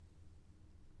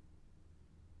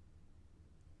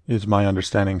Is my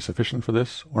understanding sufficient for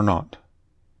this, or not?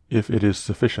 If it is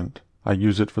sufficient, I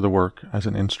use it for the work as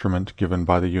an instrument given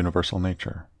by the universal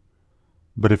nature.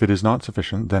 But if it is not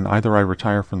sufficient, then either I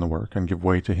retire from the work and give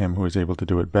way to him who is able to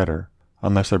do it better,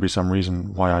 unless there be some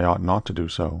reason why I ought not to do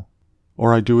so,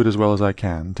 or I do it as well as I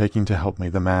can, taking to help me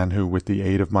the man who with the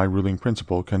aid of my ruling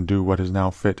principle can do what is now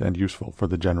fit and useful for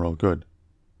the general good.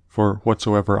 For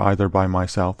whatsoever either by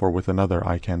myself or with another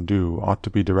I can do ought to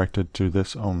be directed to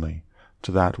this only,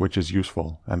 to that which is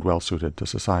useful and well suited to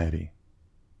society.